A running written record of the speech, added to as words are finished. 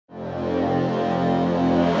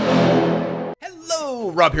Hello,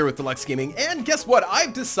 Rob here with Deluks Gaming, and guess what?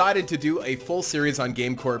 I've decided to do a full series on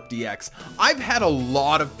Game Corp DX. I've had a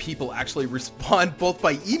lot of people actually respond both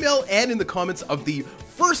by email and in the comments of the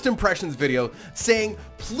first impressions video saying,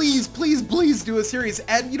 please do a series.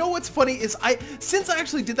 And you know what's funny is since I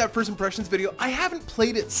actually did that first impressions video, I haven't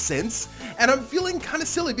played it since, and I'm feeling kind of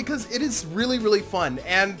silly because it is really fun.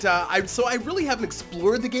 And so I really haven't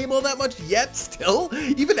explored the game all that much yet still,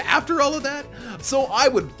 even after all of that. So I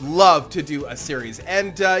would love to do a series.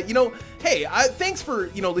 And you know, hey, thanks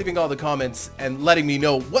for, you know, leaving all the comments and letting me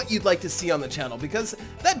know what you'd like to see on the channel, because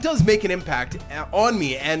that does make an impact on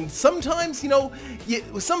me. And sometimes, you know,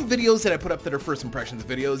 with some videos that I put up that are first impressions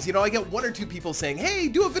videos, you know, I get one or two people saying, hey,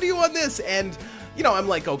 do a video on this, and you know, I'm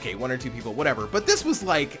like, okay, one or two people, whatever. But this was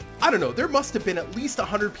like, I don't know, there must have been at least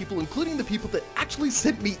 100 people, including the people that actually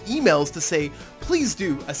sent me emails to say, please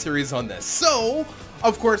do a series on this. So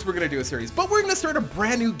of course we're gonna do a series, but we're gonna start a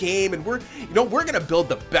brand new game, and we're gonna build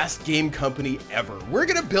the best game company ever. We're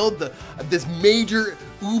gonna build this major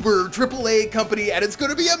Uber AAA company, and it's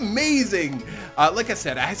gonna be amazing. Like I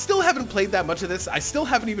said, I still haven't played that much of this. I still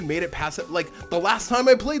haven't even made it past it. Like, the last time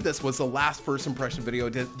I played this was the last first impression video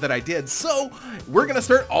that I did. So we're gonna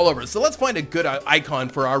start all over. So let's find a good icon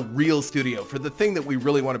for our real studio, for the thing that we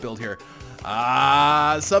really want to build here.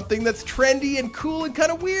 Something that's trendy and cool and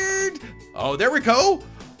kind of weird. Oh, there we go.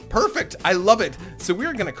 Perfect. I love it. So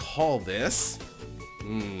we're gonna call this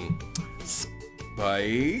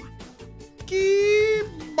Spikey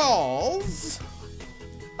Ballz.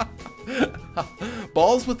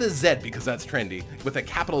 Ballz with a Z, because that's trendy, with a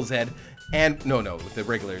capital Z, and no, with the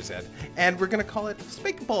regular Z. And we're gonna call it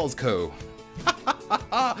Spikey Ballz Co.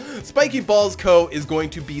 Spikey Ballz Co. is going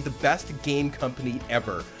to be the best game company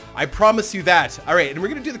ever. I promise you that. All right, and we're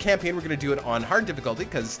gonna do the campaign. We're gonna do it on hard difficulty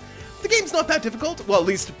because the game's not that difficult. Well, at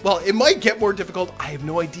least, well, it might get more difficult. I have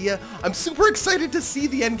no idea. I'm super excited to see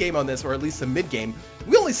the end game on this, or at least the mid game.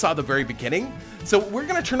 We only saw the very beginning, so we're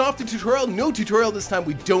gonna turn off the tutorial. No tutorial this time.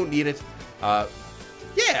 We don't need it.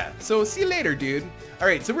 Yeah. So see you later, dude. All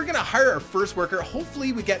right, so we're gonna hire our first worker.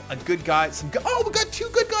 Hopefully we get a good guy. Oh, we got two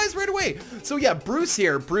good guys right away. So yeah, Bruce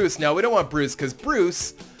here. Bruce. Now we don't want Bruce because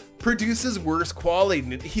Bruce produces worse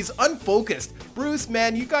quality. He's unfocused. Bruce,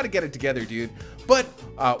 man, you got to get it together, dude. But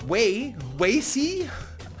Wacy,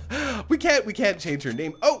 we can't change her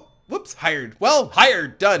name. Oh, whoops, hired. Well,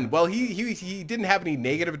 hired, done. Well, he didn't have any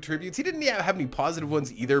negative attributes. He didn't have any positive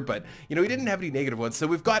ones either, but you know, he didn't have any negative ones. So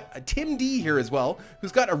we've got Tim D here as well,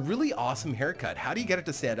 who's got a really awesome haircut. How do you get it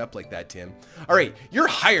to stand up like that, Tim? All right, you're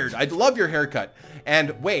hired. I love your haircut.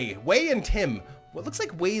 And Way and Tim. Well, it looks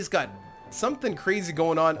like Way's got something crazy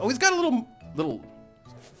going on. Oh, he's got a little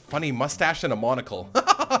funny mustache and a monocle.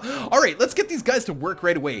 All right, let's get these guys to work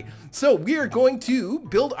right away. So we are going to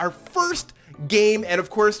build our first game, and of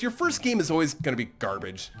course, your first game is always going to be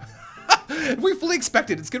garbage. We fully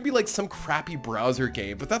expected it's going to be like some crappy browser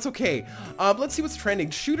game, but that's okay. Let's see what's trending.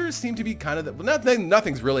 Shooters seem to be kind of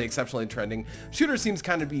nothing's really exceptionally trending. Shooters seems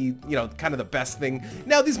kind of be, you know, kind of the best thing.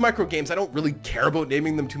 Now, these micro games, I don't really care about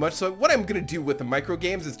naming them too much, so what I'm going to do with the micro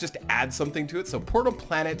games is just add something to it. So Portal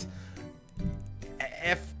Planet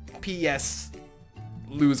FPS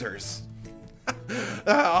Losers.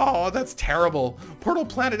 Oh, that's terrible. Portal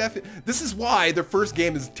Planet F. This is why the first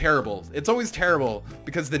game is terrible. It's always terrible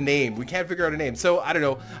because the name. We can't figure out a name. So I don't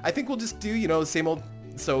know. I think we'll just do, you know, same old.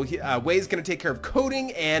 So Way's going to take care of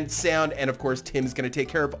coding and sound, and of course Tim's going to take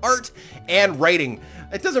care of art and writing.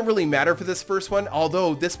 It doesn't really matter for this first one,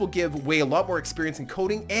 although this will give Way a lot more experience in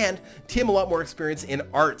coding and Tim a lot more experience in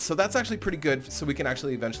art. So that's actually pretty good, so we can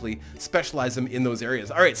actually eventually specialize them in those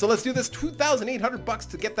areas. All right, so let's do this. 2,800 bucks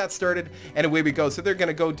to get that started, and away we go. So they're going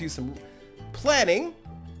to go do some planning.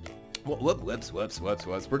 Whoops.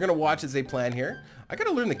 We're gonna watch as they plan here. I gotta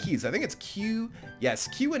learn the keys. I think it's Q. Yes,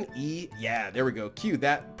 Q and E. Yeah, there we go. Q,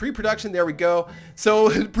 that pre-production, there we go. So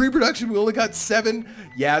pre-production, we only got 7.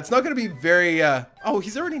 Yeah, it's not gonna be very, oh,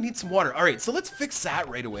 he's already needs some water. All right, so let's fix that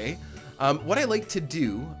right away. What I like to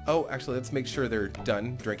do, oh, actually, let's make sure they're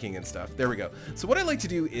done drinking and stuff. There we go. So what I like to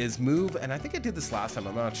do is move, and I think I did this last time,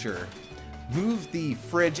 I'm not sure. Move the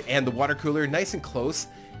fridge and the water cooler nice and close,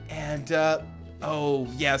 and, oh,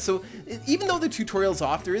 yeah, so even though the tutorial's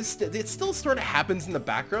off, it still sort of happens in the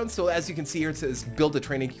background. So as you can see here, it says build a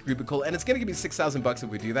training cubicle, and it's going to give me 6,000 bucks if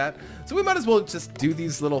we do that. So we might as well just do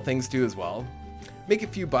these little things too as well. Make a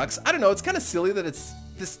few bucks. I don't know, it's kind of silly that it's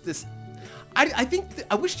this I think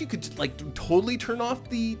I wish you could like totally turn off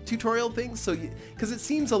the tutorial thing, so because it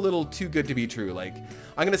seems a little too good to be true. Like,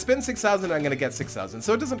 I'm gonna spend 6,000, I'm gonna get 6,000,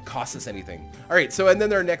 so it doesn't cost us anything. All right, so and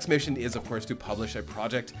then our next mission is of course to publish a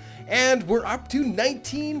project, and we're up to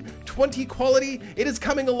 1920 quality. It is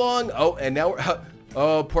coming along. Oh, and now we're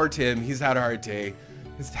Oh, poor Tim. He's had a hard day.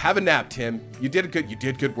 Just have a nap, Tim. You did good. You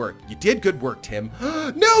did good work. You did good work, Tim.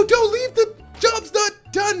 No, don't leave. The job's not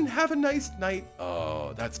done. Have a nice night.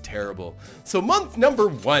 Oh, that's terrible. So month number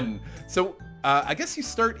 1. So I guess you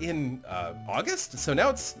start in August. So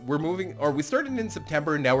now we started in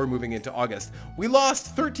September and now we're moving into August. We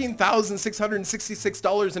lost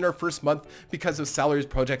 $13,666 in our first month because of salaries,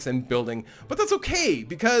 projects, and building. But that's okay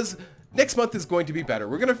because next month is going to be better.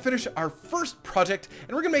 We're going to finish our first project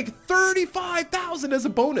and we're going to make $35,000 as a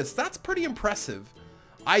bonus. That's pretty impressive,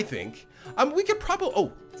 I think. We could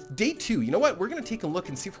probably, day 2. You know what? We're going to take a look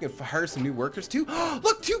and see if we can hire some new workers too.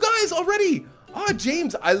 Look, 2 guys already.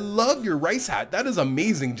 James, I love your rice hat. That is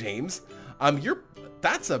amazing, James.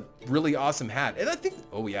 That's a really awesome hat. And I think,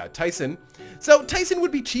 Tyson. So Tyson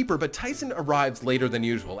would be cheaper, but Tyson arrives later than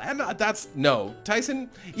usual. And Tyson,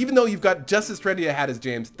 even though you've got just as trendy a hat as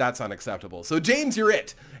James, that's unacceptable. So James, you're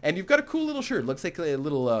it. And you've got a cool little shirt. Looks like a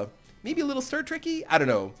little, maybe a little Star Trek-y? I don't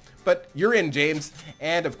know. But you're in, James.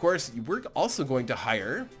 And of course, we're also going to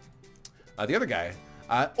hire the other guy.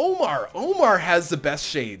 Omar. Omar has the best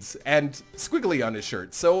shades and squiggly on his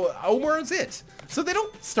shirt. So Omar's it. So they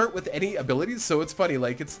don't start with any abilities. So it's funny.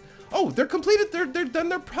 Like they're completed. They're done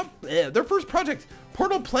their first project.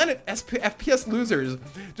 Portal Planet FPS losers.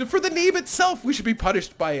 For the name itself, we should be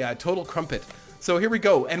punished by Total Crumpet. So here we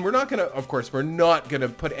go. And we're not gonna, of course, we're not gonna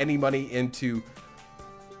put any money into.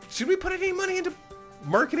 Should we put any money into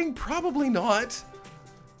marketing? Probably not.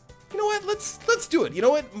 You know what? Let's do it. You know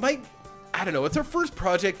what? I don't know. It's our first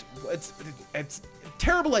project. It's a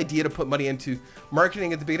terrible idea to put money into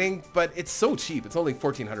marketing at the beginning, but it's so cheap. It's only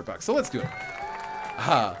 $1,400. So let's do it.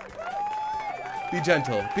 Be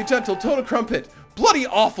gentle. Be gentle. Total Crumpet. Bloody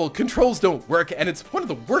awful. Controls don't work, and it's one of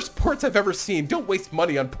the worst ports I've ever seen. Don't waste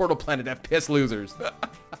money on Portal Planet FPS losers.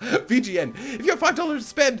 VGN. If you have $5 to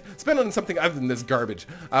spend on something other than this garbage.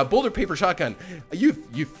 Boulder Paper Shotgun. You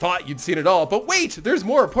thought you'd seen it all, but wait, there's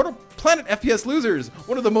more. Portal Planet FPS Losers.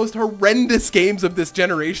 One of the most horrendous games of this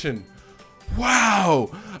generation.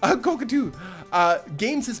 Wow. Cockatoo.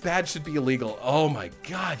 Games this bad should be illegal. Oh my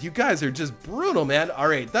God, you guys are just brutal, man. All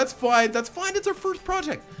right, that's fine. That's fine. It's our first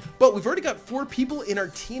project. But we've already got 4 people in our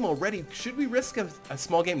team already. Should we risk a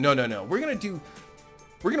small game? No. We're going to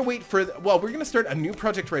wait for, we're going to start a new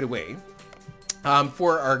project right away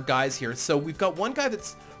for our guys here. So we've got one guy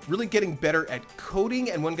that's really getting better at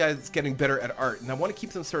coding and one guy that's getting better at art. And I want to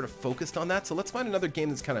keep them sort of focused on that. So let's find another game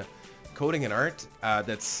that's kind of coding and art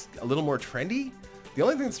that's a little more trendy. The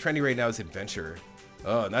only thing that's trendy right now is adventure.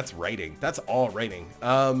 Oh, and that's writing. That's all writing.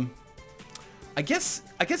 I guess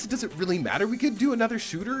it doesn't really matter. We could do another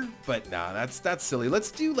shooter, but nah, that's silly. Let's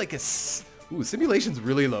do like simulation's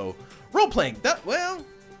really low. Role-playing,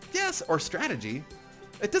 yes, or strategy.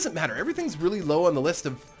 It doesn't matter. Everything's really low on the list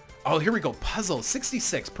of, oh, here we go. Puzzle,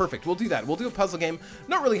 66, perfect. We'll do that. We'll do a puzzle game.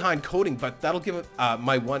 Not really high in coding, but that'll give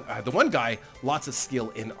the one guy lots of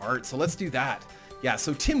skill in art. So let's do that. Yeah,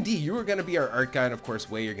 so Tim D, you are going to be our art guy, and of course,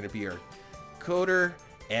 Way, you're going to be our coder.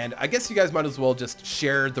 And I guess you guys might as well just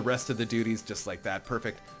share the rest of the duties just like that.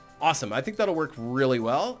 Perfect. Awesome. I think that'll work really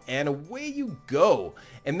well. And away you go.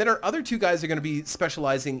 And then our other 2 guys are going to be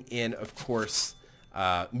specializing in, of course,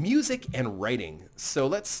 music and writing. So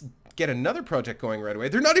let's get another project going right away.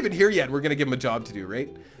 They're not even here yet. We're going to give them a job to do,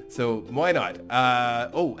 right? So why not?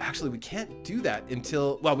 Actually, we can't do that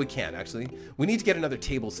until, well, we can actually. We need to get another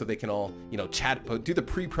table so they can all, chat, do the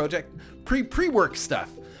pre-project, pre-work stuff.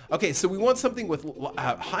 Okay, so we want something with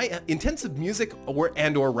high intensive music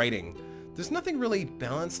or writing. There's nothing really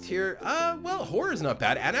balanced here. Well, horror is not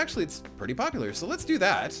bad, and actually it's pretty popular, so let's do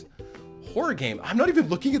that. Horror game. I'm not even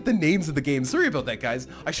looking at the names of the games. Sorry about that, guys.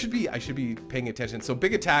 I should be paying attention. So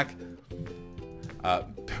big attack.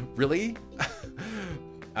 Really?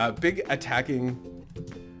 Big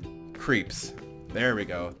attacking creeps. There we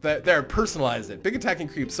go. There, personalized it. Big attacking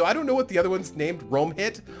creeps. So I don't know what the other one's named. Rome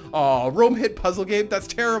Hit? Oh, Rome Hit puzzle game? That's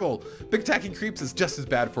terrible. Big attacking creeps is just as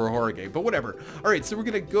bad for a horror game, but whatever. All right, so we're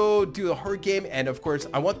going to go do a horror game. And of course,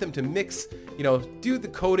 I want them to mix, do the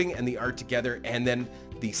coding and the art together. And then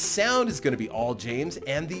the sound is going to be all James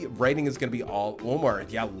and the writing is going to be all Omar.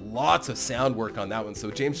 Yeah, lots of sound work on that one.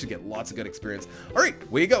 So James should get lots of good experience. All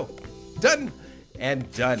right, way you go. Done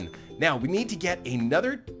and done. Now, we need to get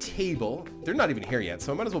another table. They're not even here yet,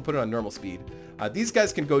 so I might as well put it on normal speed. These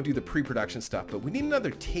guys can go do the pre-production stuff, but we need another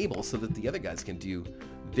table so that the other guys can do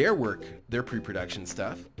their work, their pre-production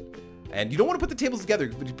stuff. And you don't want to put the tables together.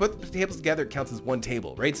 If you put the tables together, it counts as one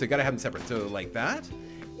table, right? So you got to have them separate. So like that.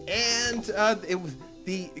 And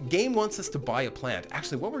the game wants us to buy a plant.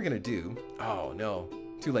 Actually, what we're going to do... Oh, no.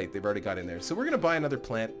 Too late. They've already got in there. So we're going to buy another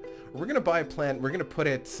plant. We're going to buy a plant. We're going to put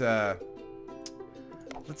it...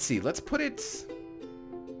 let's see. Let's put it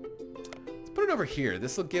over here.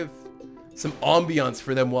 This will give some ambiance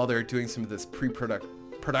for them while they're doing some of this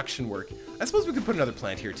production work. I suppose we could put another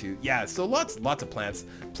plant here too. Yeah, so lots of plants.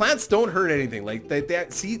 Plants don't hurt anything. Like they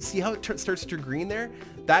see how it starts to turn green there?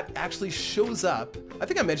 That actually shows up. I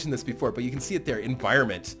think I mentioned this before, but you can see it there,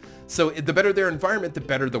 environment. So the better their environment, the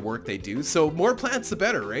better the work they do. So more plants, the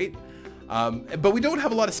better, right? But we don't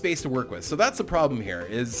have a lot of space to work with. So that's the problem here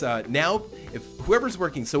is now if whoever's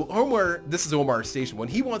working, so Omar, this is Omar's station. When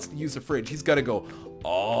he wants to use the fridge, he's got to go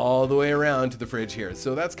all the way around to the fridge here.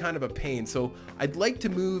 So that's kind of a pain. So I'd like to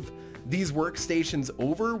move these workstations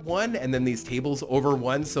over one and then these tables over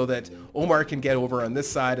one so that Omar can get over on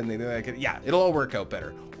this side and then I could, yeah, it'll all work out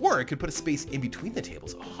better. Or I could put a space in between the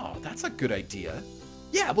tables. Oh, that's a good idea.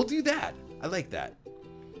 Yeah, we'll do that. I like that.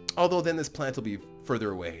 Although then this plant will be further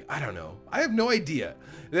away. I don't know. I have no idea.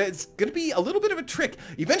 It's going to be a little bit of a trick.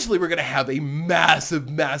 Eventually we're going to have a massive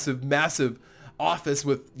office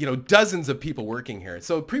with, you know, dozens of people working here.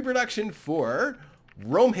 So pre-production for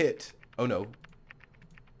Rome Hit. Oh no.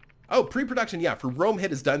 Oh, pre-production, yeah, for Rome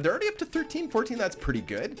Hit is done. They're already up to 13, 14. That's pretty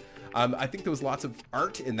good. I think there was lots of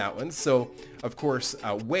art in that one. So, of course,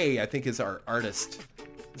 Wei, I think, is our artist.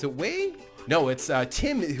 Is it Wei? No, it's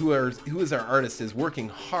Tim, who is our artist, is working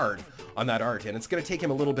hard on that art, and it's going to take him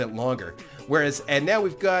a little bit longer. Whereas, and now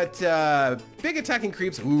we've got big attacking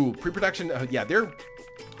creeps. Ooh, pre-production. Yeah, they're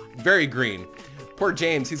very green. Poor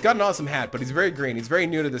James, he's got an awesome hat, but he's very green. He's very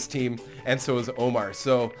new to this team, and so is Omar.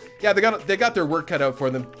 So yeah, they got their work cut out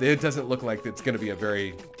for them. It doesn't look like it's going to be a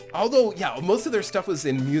very, although yeah, most of their stuff was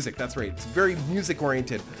in music. That's right. It's very music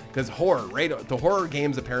oriented because horror, right? The horror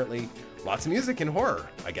games apparently lots of music in horror,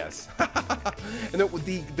 I guess. And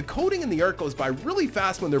the coding and the art goes by really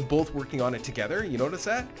fast when they're both working on it together. You notice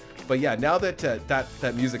that? But yeah, now that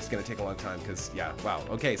that music's going to take a long time because yeah, wow.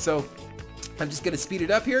 Okay, so I'm just going to speed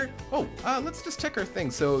it up here. Oh, let's just check our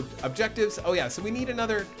thing. So objectives. Oh yeah, so we need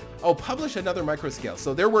another, publish another micro scale.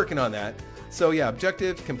 So they're working on that. So yeah,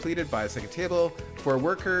 objective completed by a second table for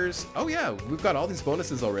workers. Oh yeah, we've got all these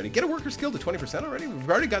bonuses already. Get a worker skill to 20% already. We've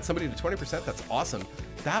already got somebody to 20%. That's awesome.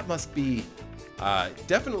 That must be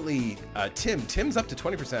definitely Tim. Tim's up to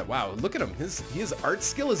 20%. Wow, look at him. His art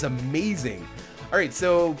skill is amazing. All right,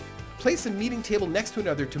 so place a meeting table next to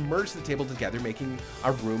another to merge the table together, making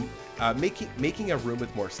a room, making a room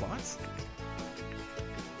with more slots.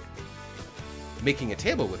 Making a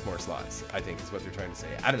table with more slots, I think is what they're trying to say.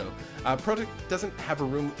 I don't know. Project doesn't have a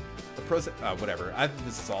room. Whatever.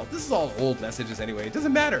 This is all old messages anyway. It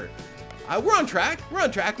doesn't matter. We're on track. We're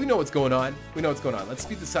on track. We know what's going on. We know what's going on. Let's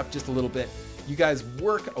speed this up just a little bit. You guys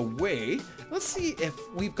work away. Let's see if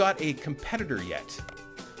we've got a competitor yet.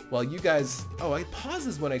 Well, you guys. Oh, it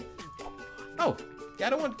pauses when I. Oh, yeah. I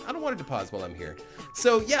don't want it to pause while I'm here.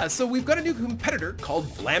 So yeah. So we've got a new competitor called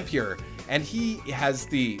Vlampier, and he has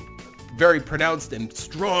the very pronounced and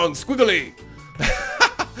strong squiggly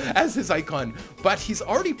as his icon, but he's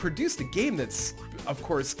already produced a game that's of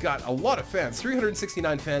course got a lot of fans,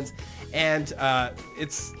 369 fans, and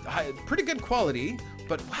it's pretty good quality.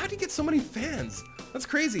 But how do you get so many fans? That's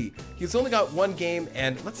crazy. He's only got one game,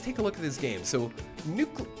 and let's take a look at his game. So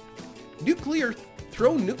nuclear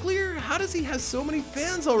how does he have so many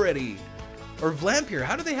fans already? Or Vlampier,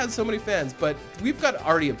 how do they have so many fans? But we've got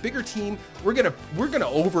already a bigger team. We're gonna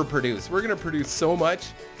overproduce. We're gonna produce so much.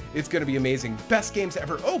 It's gonna be amazing. Best games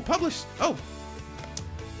ever. Oh, published. Oh.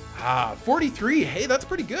 43. Hey, that's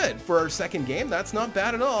pretty good for our second game. That's not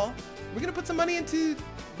bad at all. We're gonna put some money into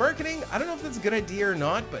marketing. I don't know if that's a good idea or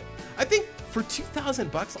not, but I think for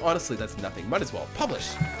 2,000 bucks, honestly, that's nothing. Might as well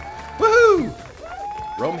publish. Woohoo!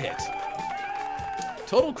 Rome Hit.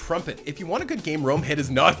 Total crumpet. If you want a good game, Rome Hit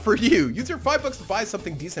is not for you. Use your $5 to buy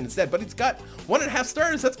something decent instead, but it's got 1.5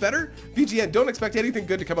 stars. That's better. VGN, don't expect anything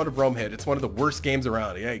good to come out of Rome Hit. It's one of the worst games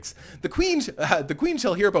around. Yikes. The queen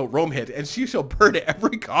shall hear about Rome Hit, and she shall burn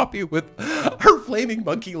every copy with her flaming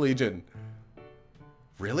monkey legion.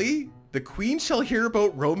 Really? The queen shall hear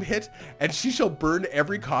about Rome Hit, and she shall burn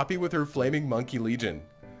every copy with her flaming monkey legion.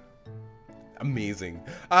 Amazing.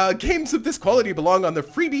 Games of this quality belong on the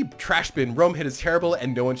freebie trash bin. Rome Hit is terrible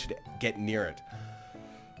and no one should get near it.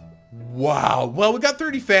 Wow. Well, we got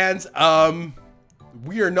 30 fans.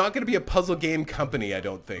 We are not going to be a puzzle game company, I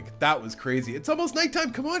don't think. That was crazy. It's almost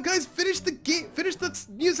nighttime. Come on, guys. Finish the game. Finish the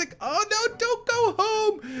music. Oh, no. Don't go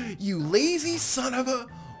home. You lazy son of a...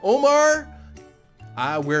 Omar,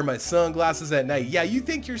 I wear my sunglasses at night. Yeah, you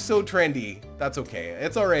think you're so trendy. That's okay.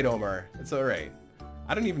 It's all right, Omar. It's all right.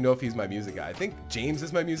 I don't even know if he's my music guy. I think James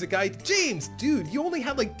is my music guy. James, dude, you only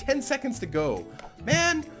had like 10 seconds to go.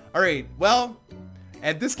 Man. All right, well,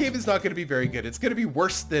 and this game is not going to be very good. It's going to be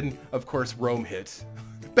worse than, of course, Rome Hit.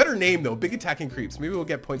 Better name though, Big Attacking Creeps. Maybe we'll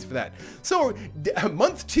get points for that. So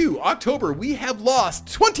month 2, October, we have lost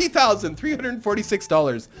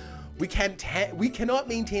 $20,346. We cannot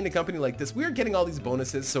maintain a company like this. We're getting all these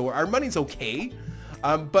bonuses, so our money's okay.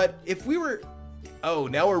 But if we were, oh,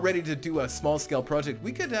 now we're ready to do a small scale project.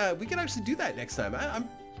 We could actually do that next time.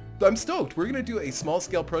 I'm stoked. We're gonna do a small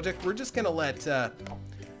scale project. We're just gonna let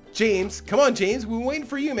James, come on James, we're waiting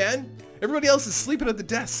for you, man. Everybody else is sleeping at the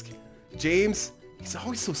desk. James, he's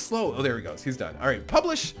always so slow. Oh, there he goes. He's done. All right,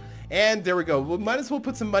 publish. And there we go. We might as well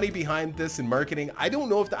put some money behind this in marketing. I don't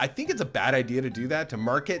know if I think it's a bad idea to do that, to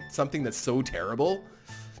market something that's so terrible.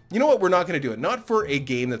 You know what? We're not going to do it. Not for a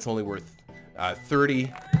game that's only worth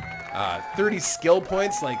 30 skill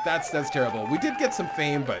points. Like that's terrible. We did get some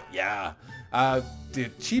fame, but yeah.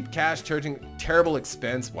 Dude, cheap cash charging, terrible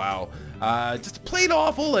expense. Wow. Just plain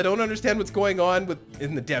awful. I don't understand what's going on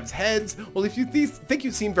in the devs' heads. Well, if you think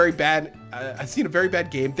you've seen very bad, I've seen a very bad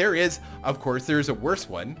game. There is, of course, there's a worse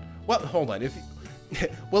one. Well, hold on.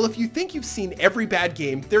 Well, if you think you've seen every bad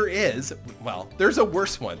game, there's a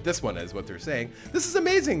worse one. This one is what they're saying. This is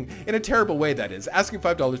amazing in a terrible way, that is. Asking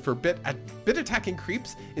 $5 for bit attacking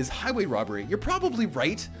creeps is highway robbery. You're probably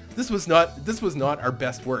right. This was not our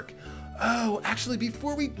best work. Oh, actually,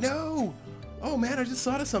 no. Oh man, I just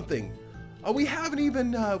thought of something. Oh, we haven't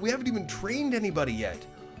even trained anybody yet.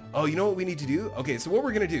 Oh, you know what we need to do? Okay, so what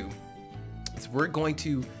we're gonna do is we're going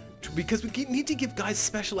to, because we need to give guys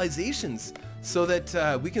specializations so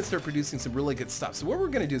that we can start producing some really good stuff. So what we're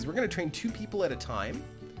gonna do is we're gonna train 2 people at a time.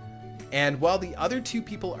 And while the other 2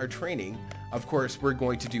 people are training, of course, we're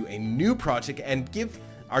going to do a new project and give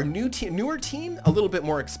our newer team a little bit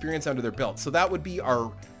more experience under their belt. So that would be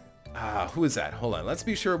our, who is that? Hold on, let's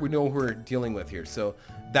be sure we know who we're dealing with here. So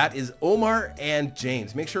that is Omar and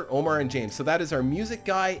James. Make sure Omar and James. So that is our music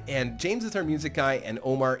guy, and James is our music guy, and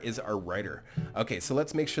Omar is our writer. Okay, so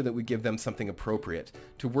let's make sure that we give them something appropriate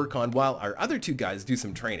to work on while our other 2 guys do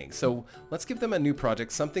some training. So let's give them a new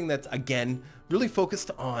project, something that's, again, really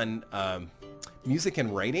focused on music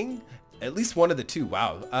and writing. At least one of the 2.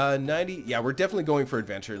 Wow. 90. Yeah, we're definitely going for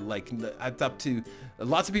adventure. Like, it's up to,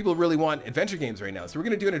 lots of people really want adventure games right now. So we're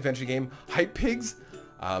going to do an adventure game. Hype Pigs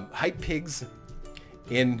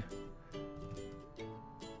in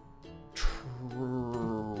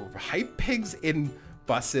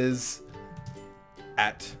buses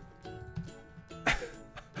at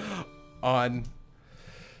on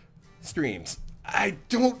streams. I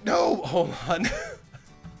don't know. Hold on.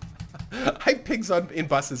 Hype Pigs in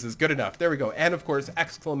buses is good enough. There we go. And of course,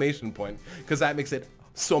 exclamation point, because that makes it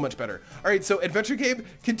so much better. All right, so adventure game,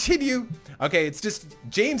 continue. Okay, it's just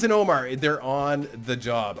James and Omar. They're on the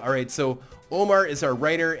job. All right, so Omar is our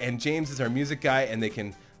writer and James is our music guy, and they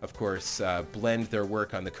can, of course, blend their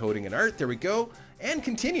work on the coding and art. There we go. And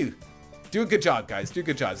continue. Do a good job, guys. Do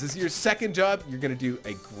good jobs. This is your second job. You're going to do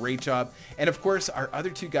a great job. And of course, our other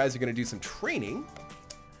 2 guys are going to do some training.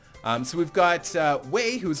 So we've got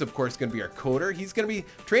Wei, who's of course going to be our coder. He's going to be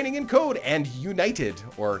training in code and United,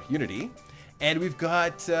 or Unity. And we've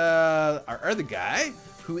got our other guy,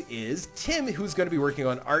 who is Tim, who's going to be working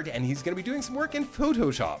on art, and he's going to be doing some work in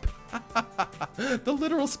Photoshop. The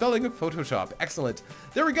literal spelling of Photoshop. Excellent.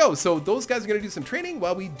 There we go. So those guys are going to do some training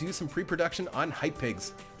while we do some pre-production on Hype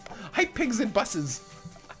Pigs. Hype Pigs in buses.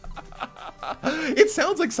 It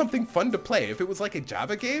sounds like something fun to play. If it was like a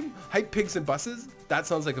Java game, Hype Pigs and buses, that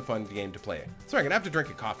sounds like a fun game to play. Sorry, I'm gonna have to drink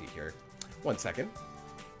a coffee here. 1 second.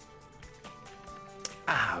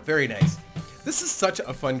 Ah, very nice. This is such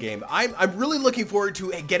a fun game. I'm really looking forward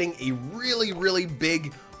to getting a really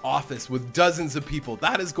big office with dozens of people.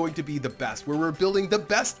 That is going to be the best, where we're building the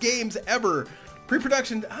best games ever.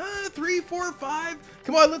 Pre-production, 3, 4, 5.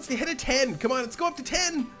 Come on, let's hit a 10. Come on, let's go up to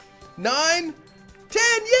 10, 9, 10,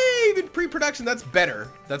 yay! Even pre-production, that's better.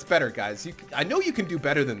 That's better, guys. I know you can do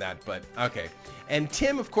better than that, but okay. And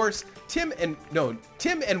Tim, of course, Tim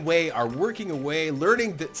and Wei are working away,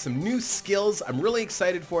 learning some new skills. I'm really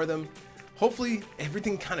excited for them. Hopefully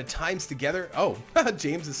everything kind of times together. Oh,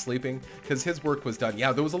 James is sleeping because his work was done.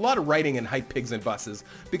 Yeah, there was a lot of writing in Hype Pigs and buses,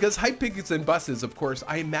 because Hype Pigs and buses, of course,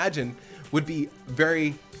 I imagine would be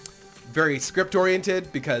very script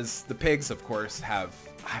oriented, because the pigs, of course, have,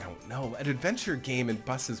 I don't know, an adventure game in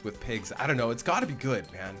buses with pigs. I don't know. It's got to be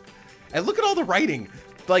good, man. And look at all the writing,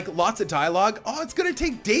 like lots of dialogue. Oh, it's going to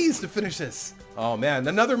take days to finish this. Oh man,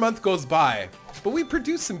 another month goes by, but we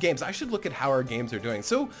produced some games. I should look at how our games are doing.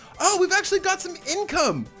 So, oh, we've actually got some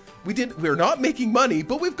income. We're not making money,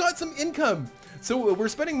 but we've got some income. So we're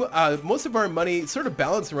spending most of our money sort of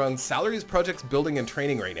balanced around salaries, projects, building, and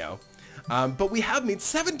training right now. But we have made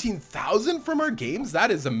 17,000 from our games. That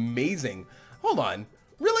is amazing. Hold on.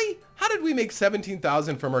 Really? How did we make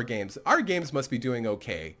 17,000 from our games? Our games must be doing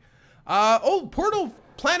okay. Portal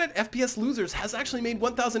Planet FPS Losers has actually made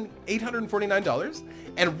 $1,849,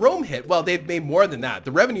 and Rome Hit, well, they've made more than that.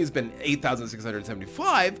 The revenue's been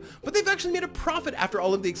 $8,675, but they've actually made a profit after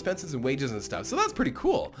all of the expenses and wages and stuff, so that's pretty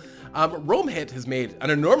cool. Rome Hit has made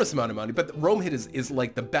an enormous amount of money, but Rome Hit is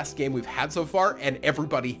like the best game we've had so far, and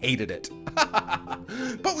everybody hated it.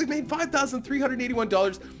 But we've made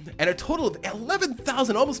 $5,381 and a total of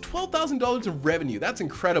 $11,000, almost $12,000 in revenue. That's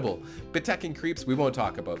incredible. Bit Attacking Creeps, we won't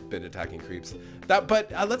talk about Bit Attacking Creeps.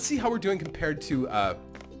 But let's see how we're doing compared to,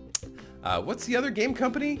 what's the other game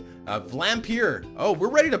company? Vlampier. Oh, we're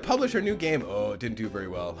ready to publish our new game. Oh, it didn't do very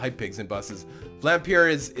well. Hype Pigs and Buses. Vlampier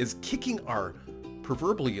is kicking our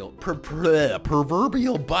proverbial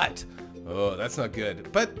butt. Oh, that's not good.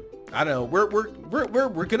 But I don't know.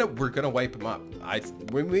 We're gonna wipe them up.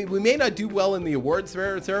 We may not do well in the awards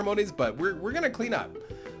ceremonies, but we're gonna clean up.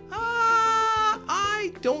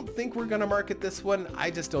 I don't think we're gonna market this one. I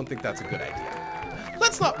just don't think that's a good idea.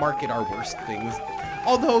 Let's not market our worst things.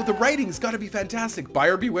 Although the writing's gotta be fantastic.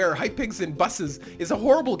 Buyer beware, Hype Pigs and Buses is a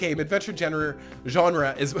horrible game. Adventure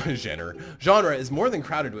genre is more than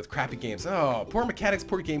crowded with crappy games. Oh, poor mechanics,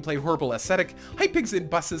 poor gameplay, horrible aesthetic. Hype Pigs and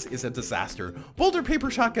Buses is a disaster. Boulder Paper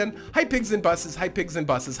Shotgun, Hype Pigs and Buses, Hype Pigs and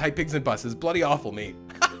Buses, Hype Pigs and Buses. Bloody awful, mate.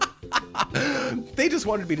 They just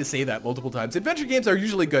wanted me to say that multiple times. Adventure games are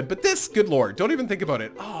usually good, but this, good lord, don't even think about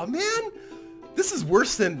it. Oh man, this is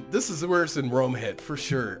worse than Rome Hit for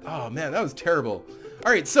sure. Oh man, that was terrible.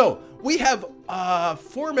 All right, so we have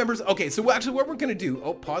 4 members. Okay, so actually what we're gonna do,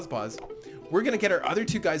 pause. We're gonna get our other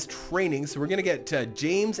 2 guys training. So we're gonna get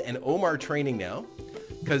James and Omar training now,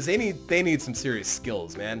 because they need some serious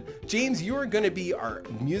skills, man. James, you are gonna be our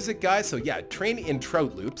music guy. So yeah, train in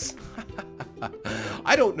Trout Loops.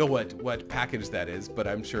 I don't know what package that is, but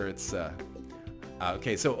I'm sure it's,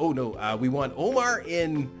 okay, so, we want Omar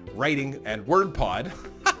in writing and WordPod.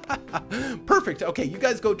 Perfect. Okay, you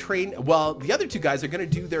guys go train. Well, the other 2 guys are going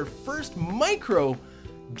to do their first micro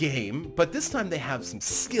game, but this time they have some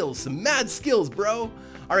skills, some mad skills, bro.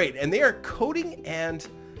 All right, and they are coding and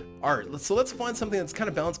art. So let's find something that's kind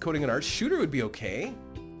of balanced coding and art. Shooter would be okay,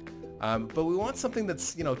 but we want something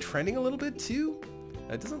that's, you know, trending a little bit too.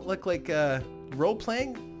 It doesn't look like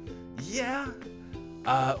role-playing. Yeah.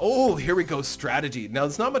 Oh, here we go, strategy. Now,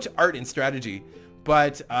 there's not much art in strategy,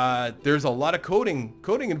 but there's a lot of coding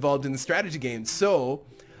involved in the strategy game. So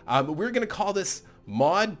we're going to call this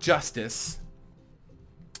Mod Justice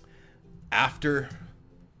After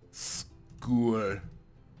School.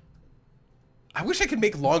 I wish I could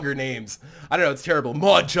make longer names. I don't know, it's terrible.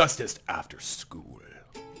 Mod Justice After School.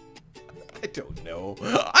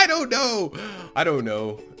 I don't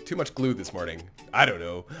know. Too much glue this morning. I don't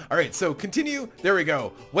know. All right, so continue. There we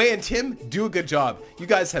go. Wei and Tim, do a good job. You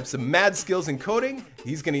guys have some mad skills in coding.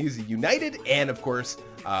 He's going to use United, and of course,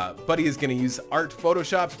 Buddy is going to use Art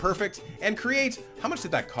Photoshop. Perfect. And create. How much did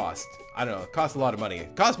that cost? I don't know. It cost a lot of money.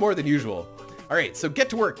 It cost more than usual. All right, so get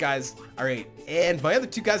to work, guys. All right, and my other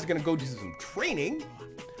 2 guys are going to go do some training.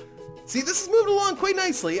 See, this is moving along quite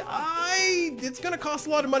nicely. It's going to cost a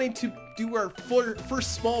lot of money to do our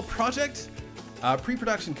first small project.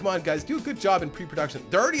 Pre-production, come on guys, do a good job in pre-production.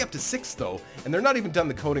 They're already up to 6 though, and they're not even done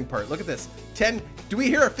the coding part. Look at this, 10, do we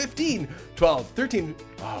hear a 15, 12, 13,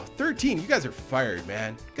 oh, 13, you guys are fired,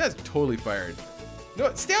 man. You guys are totally fired. You know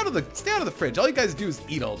what, stay out of the fridge. All you guys do is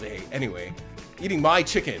eat all day. Anyway, eating my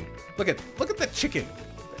chicken. Look at that chicken.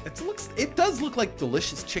 It does look like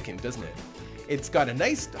delicious chicken, doesn't it? It's got a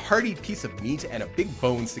nice hearty piece of meat and a big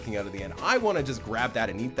bone sticking out of the end. I want to just grab that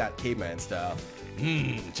and eat that caveman style.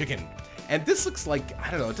 Chicken. And this looks like, I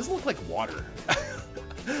don't know, it doesn't look like water.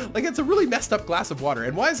 Like it's a really messed up glass of water.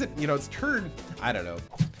 And why is it, you know, it's turned, I don't know.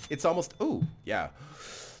 It's almost, oh, yeah.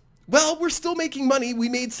 Well, we're still making money. We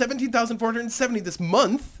made $17,470 this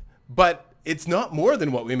month, but it's not more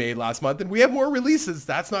than what we made last month. And we have more releases.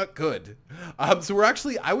 That's not good. So we're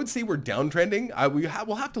actually, I would say we're downtrending.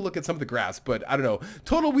 We'll have to look at some of the graphs, but I don't know.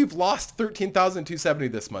 Total, we've lost $13,270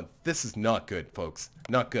 this month. This is not good, folks.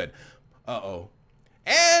 Not good. Uh-oh.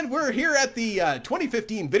 And we're here at the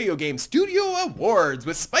 2015 Video Game Studio Awards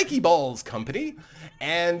with Spikey Ballz Company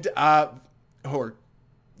and,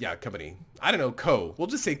 company. I don't know, Co. We'll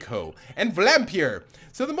just say Co. And Vlampier.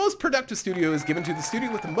 So the most productive studio is given to the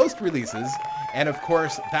studio with the most releases. And of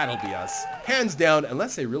course, that'll be us. Hands down,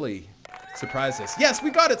 unless they really surprise us. Yes, we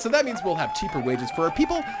got it. So that means we'll have cheaper wages for our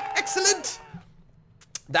people. Excellent.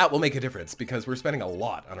 That will make a difference because we're spending a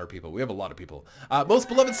lot on our people. We have a lot of people. Most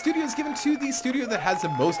beloved studio is given to the studio that has the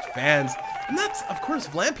most fans. And that's, of course,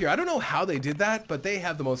 Vlampier. I don't know how they did that, but they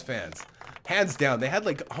have the most fans. Hands down. They had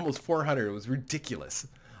like almost 400. It was ridiculous.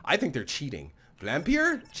 I think they're cheating.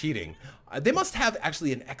 Vlampier? Cheating. They must have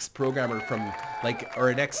actually an ex-programmer from, like, or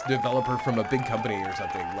an ex-developer from a big company or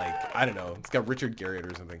something. Like, I don't know. It's got Richard Garriott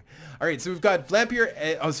or something. All right, so we've got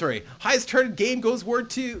Vlampier. Oh, sorry. Highest charted game goes award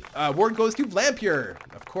goes to Vlampier.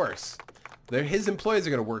 Of course. His employees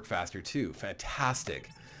are going to work faster, too. Fantastic.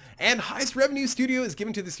 And highest revenue studio is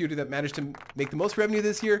given to the studio that managed to make the most revenue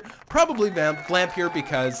this year. Probably Vlampier,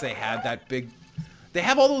 because they had that big... They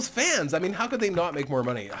have all those fans. I mean, how could they not make more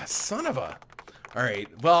money? Son of a... All right,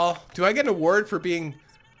 well, do I get an award for being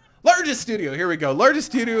largest studio? Here we go. Largest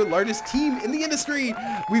studio, largest team in the industry.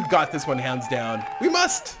 We've got this one hands down. We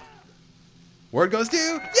must. Award goes to,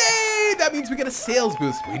 yay! That means we get a sales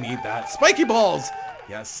boost. We need that. Spiky Ballz.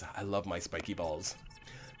 Yes, I love my Spiky Ballz.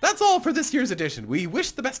 That's all for this year's edition. We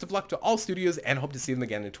wish the best of luck to all studios and hope to see them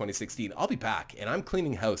again in 2016. I'll be back, and I'm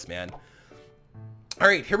cleaning house, man. All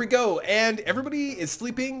right, here we go. And everybody is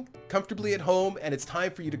sleeping comfortably at home, and it's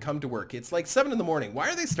time for you to come to work. It's like 7 in the morning. Why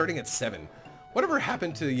are they starting at 7? Whatever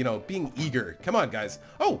happened to, you know, being eager? Come on, guys.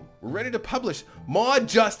 Oh, we're ready to publish Mod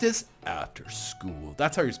Justice After School.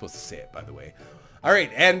 That's how you're supposed to say it, by the way. All right,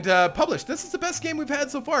 and publish. This is the best game we've had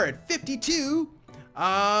so far at 52.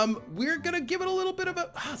 We're going to give it a little bit of a...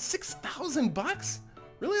 6,000 bucks?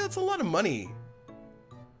 Really? That's a lot of money.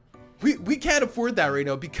 We can't afford that right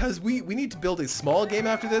now because we need to build a small game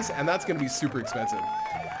after this, and that's going to be super expensive.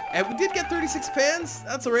 And we did get 36 fans.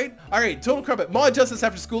 That's all right. All right, total credit. Mod Justice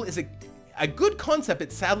After School is a good concept.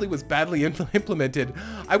 It sadly was badly implemented.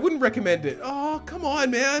 I wouldn't recommend it. Oh, come on,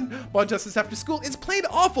 man. Mod Justice After School is plain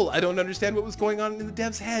awful. I don't understand what was going on in the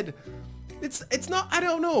dev's head. It's not, I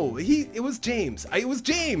don't know. It was James. It was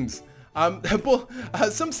James.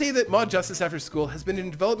 Some say that Mod Justice After School has been in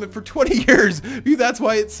development for 20 years. Maybe that's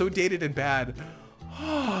why it's so dated and bad.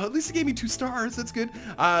 Oh, at least it gave me 2 stars. That's good.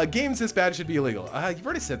 Games this bad should be illegal. You've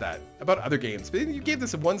already said that about other games, but you gave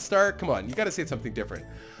this a 1 star. Come on, you got to say something different.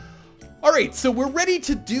 All right, so we're ready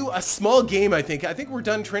to do a small game, I think. I think we're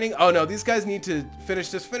done training. Oh no, these guys need to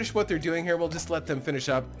just finish what they're doing here. We'll just let them finish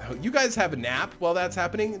up. You guys have a nap while that's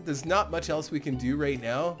happening. There's not much else we can do right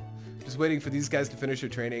now. Just waiting for these guys to finish their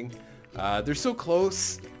training. They're so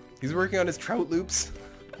close. He's working on his trout loops,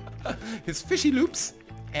 his fishy loops,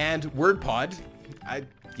 and word pod.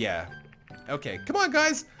 Yeah. Okay, come on,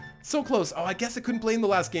 guys. So close. Oh, I guess I couldn't blame the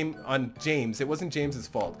last game on James. It wasn't James's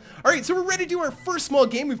fault. All right, so we're ready to do our first small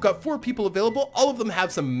game. We've got 4 people available. All of them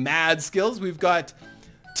have some mad skills. We've got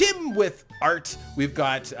Tim with art. We've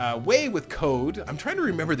got Wei with code. I'm trying to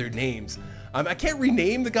remember their names. I can't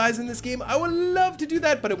rename the guys in this game. I would love to do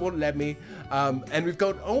that, but it won't let me. And we've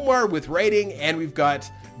got Omar with writing, and we've got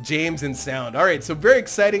James in sound. All right, so very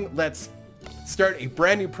exciting. Let's start a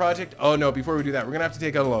brand new project. Oh no, before we do that, we're gonna have to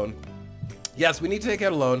take out a loan. Yes, we need to take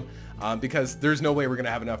out a loan because there's no way we're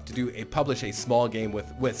gonna have enough to publish a small game with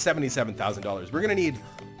 $77,000. We're gonna need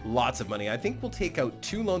lots of money. I think we'll take out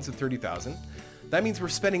 2 loans of $30,000. That means we're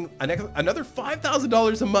spending another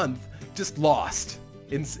 $5,000 a month just lost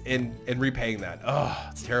in repaying that. Oh,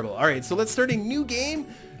 it's terrible. All right, so let's start a new game,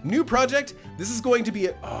 new project. This is going to be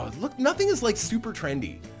oh, look, nothing is like super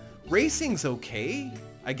trendy. Racing's okay,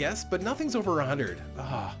 I guess, but nothing's over 100.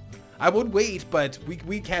 Ah, I would wait, but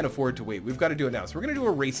we can't afford to wait. We've got to do it now. So we're gonna do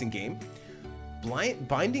a racing game.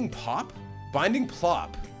 Binding Plop?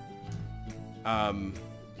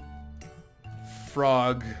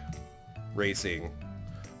 Frog Racing.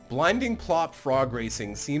 Blinding Plop Frog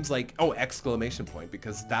Racing seems like, oh, exclamation point,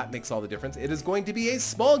 because that makes all the difference. It is going to be a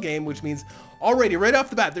small game, which means already right off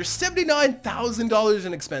the bat, there's $79,000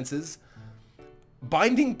 in expenses.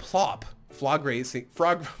 Binding Plop Frog Racing,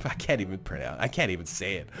 I can't even pronounce, I can't even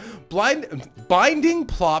say it. Binding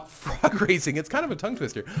Plop Frog Racing. It's kind of a tongue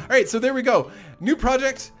twister. All right, so there we go. New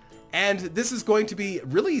project, and this is going to be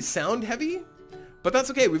really sound heavy. But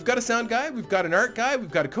that's okay. We've got a sound guy, we've got an art guy,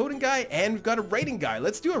 we've got a coding guy, and we've got a writing guy.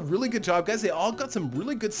 Let's do a really good job, guys. They all got some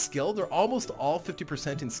really good skill. They're almost all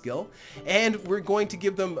 50% in skill. And we're going to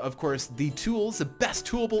give them, of course, the tools, the best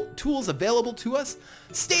tools available to us.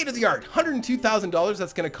 State of the art, $102,000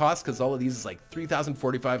 that's going to cost, because all of these is like $3,000,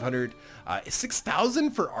 $4,500,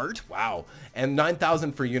 $6,000 for art. Wow. And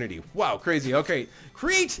 $9,000 for Unity. Wow, crazy. Okay,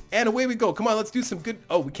 create, and away we go. Come on, let's do some good.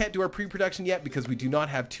 Oh, we can't do our pre-production yet because we do not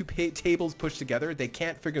have 2 tables pushed together. They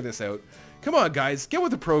can't figure this out. Come on, guys, get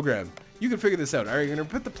with the program. You can figure this out. All right, you're gonna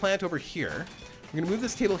put the plant over here. We're gonna move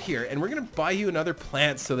this table here, and we're gonna buy you another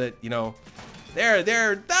plant so that, you know, there,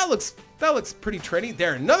 that looks pretty trendy.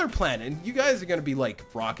 There, another plant, and you guys are gonna be like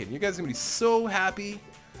rocking. You guys are gonna be so happy.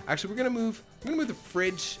 Actually, we're gonna move I'm gonna move the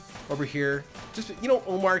fridge over here. Just, you know,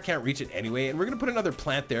 Omar can't reach it anyway, and we're gonna put another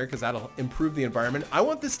plant there because that'll improve the environment. I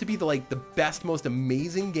want this to be the best, most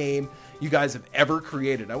amazing game you guys have ever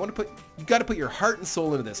created. You gotta put your heart and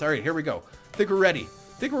soul into this. All right, here we go. Think we're ready.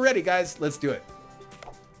 Think we're ready, guys. Let's do it.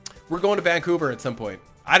 We're going to Vancouver at some point.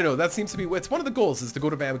 I don't know. That seems to be, it's one of the goals is to go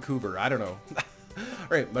to Vancouver. I don't know. All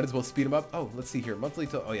right, might as well speed them up. Oh, let's see here. Monthly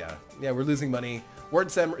to, oh yeah. Yeah, we're losing money.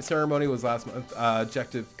 Award ceremony was last month.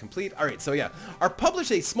 Objective complete. All right, so yeah. Our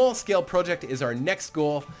publish a small scale project is our next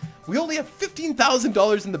goal. We only have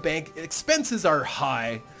 $15,000 in the bank. Expenses are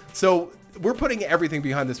high. So we're putting everything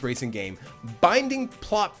behind this racing game. Binding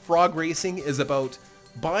plop frog racing is about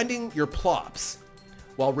binding your plops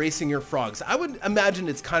while racing your frogs. I would imagine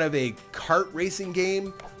it's kind of a kart racing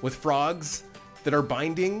game with frogs that are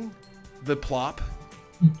binding the plop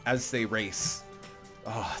as they race.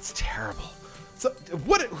 Oh, it's terrible. So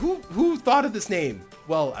what? Who thought of this name?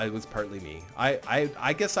 Well, it was partly me.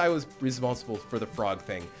 I guess I was responsible for the frog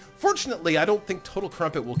thing. Fortunately, I don't think Total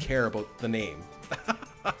Crumpet will care about the name.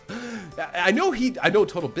 I know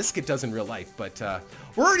Total Biscuit does in real life, but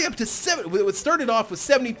we're already up to 7. It started off with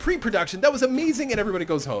 70 pre-production. That was amazing, and everybody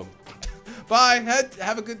goes home. Bye.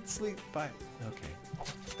 Have a good sleep. Bye.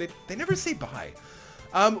 Okay. They never say bye.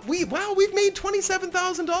 We've made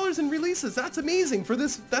 $27,000 in releases. That's amazing for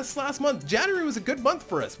this last month. January was a good month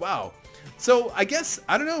for us. Wow. So I guess,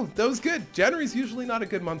 I don't know, that was good. January's usually not a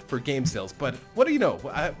good month for game sales, but what do you know?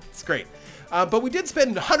 It's great. But we did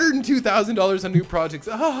spend $102,000 on new projects.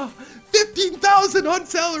 $15,000 on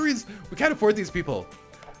salaries. We can't afford these people.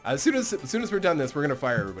 As soon as we're done this, we're gonna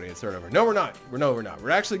fire everybody and start over. No, we're not. We're not. We're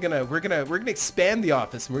actually gonna expand the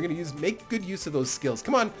office, and we're gonna make good use of those skills.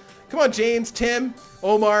 Come on, James, Tim,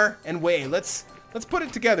 Omar, and Wei. Let's put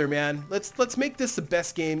it together, man. Let's make this the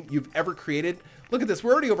best game you've ever created. Look at this.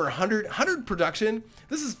 We're already over 100 production.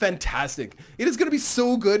 This is fantastic. It is gonna be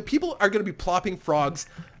so good. People are gonna be plopping frogs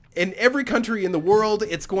in every country in the world.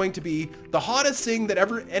 It's going to be the hottest thing that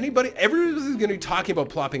everybody's going to be talking about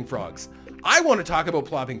plopping frogs. I want to talk about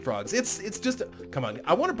plopping frogs. It's just, come on,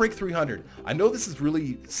 I want to break 300. I know this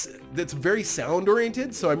is that's very sound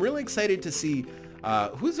oriented, so I'm really excited to see,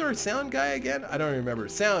 who's our sound guy again? I don't remember.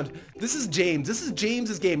 Sound, this is James. This is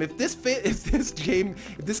James's game. If this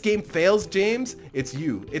game fails, James, it's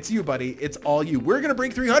you, buddy. It's all you. We're going to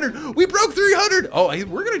break 300. We broke 300. Oh,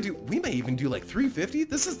 we may even do like 350.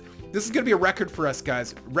 This is going to be a record for us,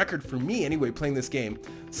 guys. Record for me anyway, playing this game.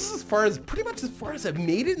 This is pretty much as far as I've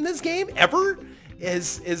made it in this game ever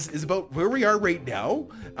is about where we are right now.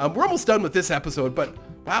 We're almost done with this episode, but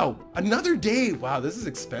wow, another day. Wow, this is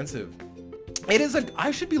expensive.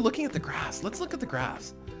 I should be looking at the graphs. Let's look at the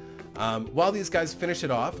graphs. While these guys finish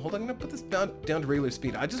it off, hold on, I'm gonna put this down to regular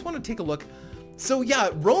speed. I just want to take a look. So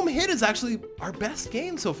yeah, Rome Hit is actually our best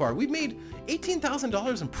game so far. We've made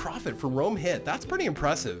 $18,000 in profit for Rome Hit. That's pretty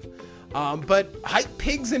impressive. But Hype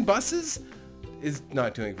Pigs and Buses is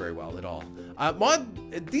not doing very well at all.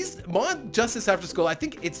 Mod Justice After School, I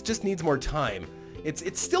think it just needs more time.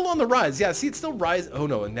 It's still on the rise. Yeah, see, it's still rise. Oh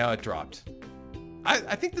no, and now it dropped.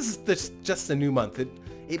 I think this is just a new month.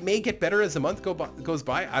 It may get better as the month goes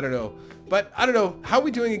by. I don't know. But I don't know. How are we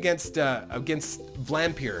doing against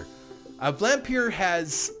Vlampier? Vlampier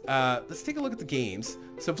has, let's take a look at the games.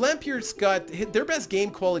 So Vlampier's got, their best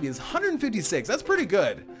game quality is 156. That's pretty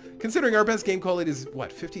good. Considering our best game quality is,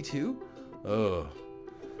 what, 52? Oh.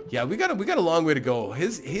 Yeah, we got a long way to go.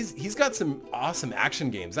 He's got some awesome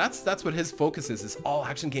action games. That's what his focus is all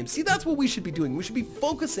action games. See, that's what we should be doing. We should be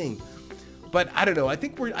focusing. But I don't know. I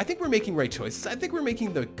think we're making right choices. I think we're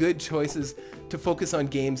making the good choices to focus on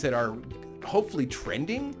games that are hopefully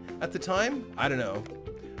trending at the time. I don't know.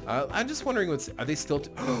 I'm just wondering are they still,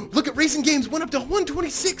 look at Racing Games went up to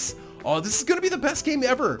 126. Oh, this is going to be the best game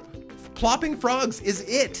ever. Plopping frogs is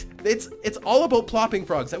it. It's all about plopping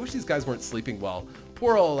frogs. I wish these guys weren't sleeping well.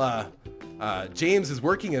 Poor old James is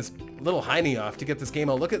working his little hiney off to get this game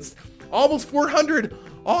out. Look, it's almost 400.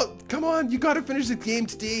 Oh, come on. You got to finish the game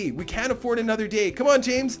today. We can't afford another day. Come on,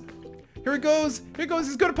 James. Here it goes. Here it goes.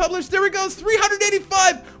 He's going to publish. There it goes.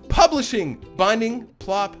 385. Publishing. Binding.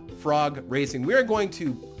 Plop. Frog. Racing. We are going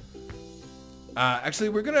to... actually,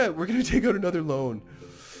 we're gonna take out another loan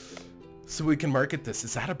so we can market this.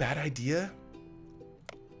 Is that a bad idea?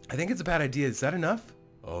 I think it's a bad idea. Is that enough?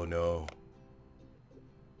 Oh no.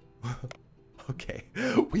 Okay,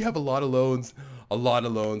 we have a lot of loans,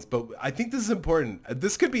 but I think this is important.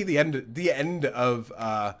 This could be the end of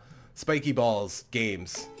Spikey Ballz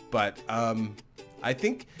games, but I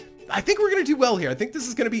think we're gonna do well here. I think this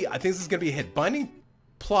is gonna be a hit. Binding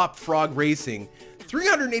Plop Frog Racing,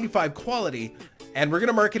 385 quality. And we're going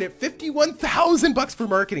to market it 51,000 bucks for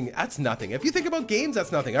marketing. That's nothing. If you think about games,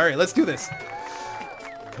 that's nothing. All right, let's do this.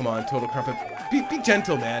 Come on, Total Crumpet. Be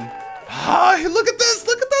gentle, man. Ah, look at this.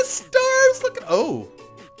 Look at the stars. Look at, oh.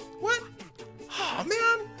 What? Oh,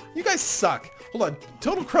 man. You guys suck. Hold on.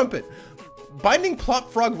 Total Crumpet. Binding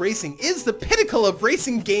Plop Frog Racing is the pinnacle of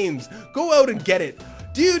racing games. Go out and get it.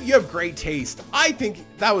 Dude, you have great taste. I think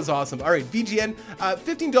that was awesome. All right, VGN,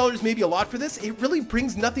 $15 may be a lot for this. It really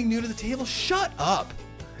brings nothing new to the table. Shut up.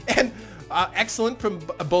 And excellent from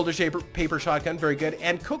Boulder Paper Shotgun. Very good.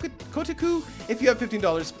 And Kotaku, if you have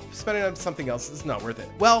 $15, spend it on something else. It's not worth it.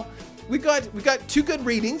 Well, we got 2 good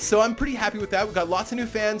ratings, so I'm pretty happy with that. We got lots of new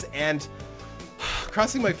fans, and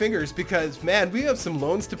crossing my fingers because, man, we have some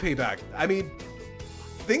loans to pay back. I mean,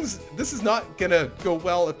 this is not gonna go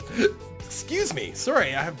well. Excuse me,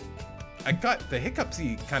 sorry, I got the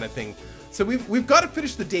hiccupsy kind of thing. So we've got to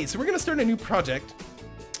finish the day. So we're gonna start a new project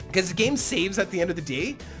because the game saves at the end of the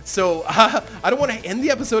day. So I don't want to end the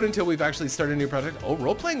episode until we've actually started a new project. Oh,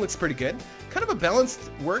 role-playing looks pretty good. Kind of a balanced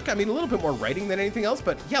work. I mean, a little bit more writing than anything else,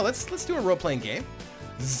 but yeah, let's do a role-playing game.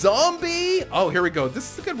 Zombie. Oh, here we go.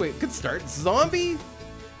 This is a good start. Zombie.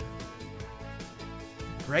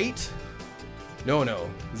 Right? No.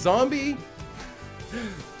 Zombie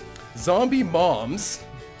moms.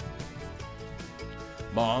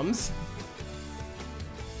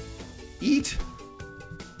 Eat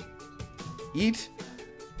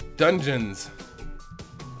dungeons.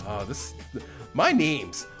 Oh, my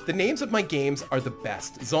names. The names of my games are the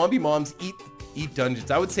best. Zombie moms eat dungeons.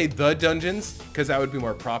 I would say the dungeons because that would be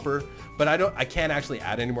more proper. But I can't actually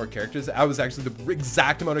add any more characters. I was actually the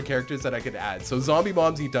exact amount of characters that I could add. So Zombie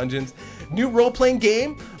Moms Eat Dungeons. New role-playing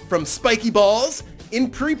game from Spikey Ballz in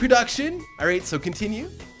pre-production. All right, so continue.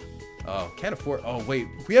 Oh, can't afford. Oh, wait,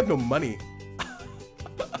 we have no money.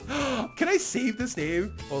 Can I save this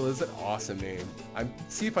name? Oh, this is an awesome name.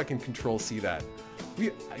 See if I can Control-C that.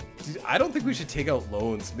 I don't think we should take out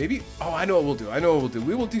loans. Maybe. Oh, I know what we'll do.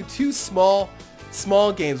 We will do 2 small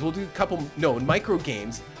games. We'll do a couple, micro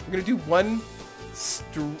games. We're gonna do one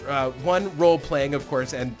role playing, of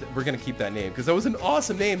course, and we're gonna keep that name because that was an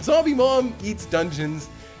awesome name. Zombie Mom Eats Dungeons,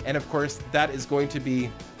 and of course that is going to be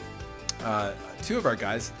 2 of our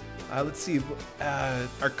guys. Let's see,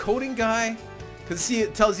 our coding guy, because see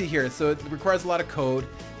it tells you here, so it requires a lot of code,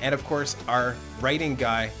 and of course our writing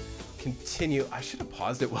guy. Continue. I should have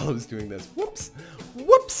paused it while I was doing this.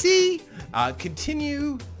 Whoopsie.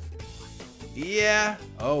 Continue. Yeah.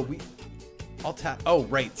 Oh, I'll tap. Oh,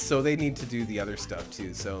 right. So they need to do the other stuff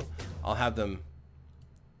too. So I'll have them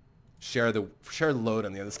share the load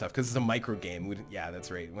on the other stuff because it's a micro game. Yeah, that's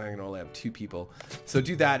right. We're gonna only have 2 people. So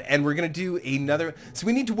do that, and we're gonna do another. So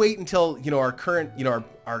we need to wait until our current,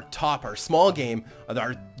 our small game,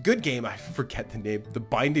 our good game. I forget the name. The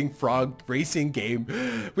Binding Frog Racing game.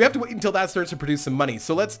 We have to wait until that starts to produce some money.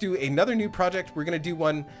 So let's do another new project. We're gonna do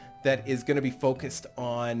one that is going to be focused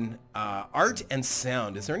on art and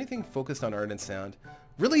sound. Is there anything focused on art and sound?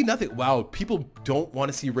 Really nothing. Wow, people don't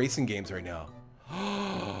want to see racing games right now.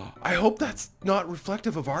 I hope that's not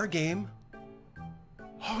reflective of our game.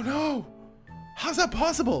 Oh no! How's that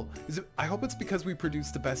possible? I hope it's because we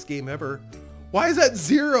produced the best game ever. Why is that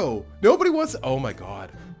 0? Nobody wants. Oh my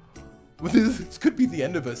god. This could be the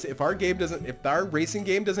end of us. If our racing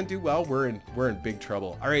game doesn't do well, we're in big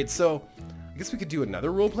trouble. All right, so I guess we could do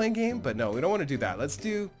another role-playing game, but no, we don't want to do that. Let's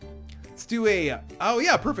do a, oh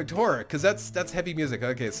yeah, perfect, horror, because that's heavy music.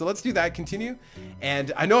 Okay, so let's do that, continue.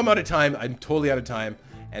 And I know I'm out of time. I'm totally out of time.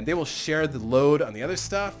 And they will share the load on the other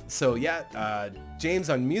stuff. So yeah, James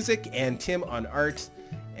on music and Tim on art.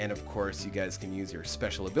 And of course, you guys can use your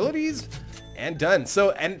special abilities. And done.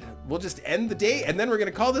 So, and we'll just end the day, and then we're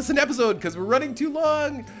going to call this an episode because we're running too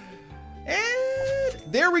long.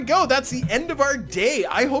 And there we go. That's the end of our day.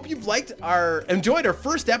 I hope you've enjoyed our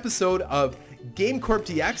first episode of Game Corp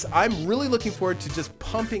DX. I'm really looking forward to just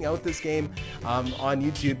pumping out this game on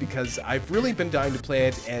YouTube because I've really been dying to play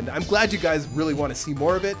it, and I'm glad you guys really want to see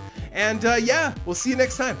more of it. And yeah, we'll see you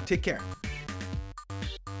next time. Take care.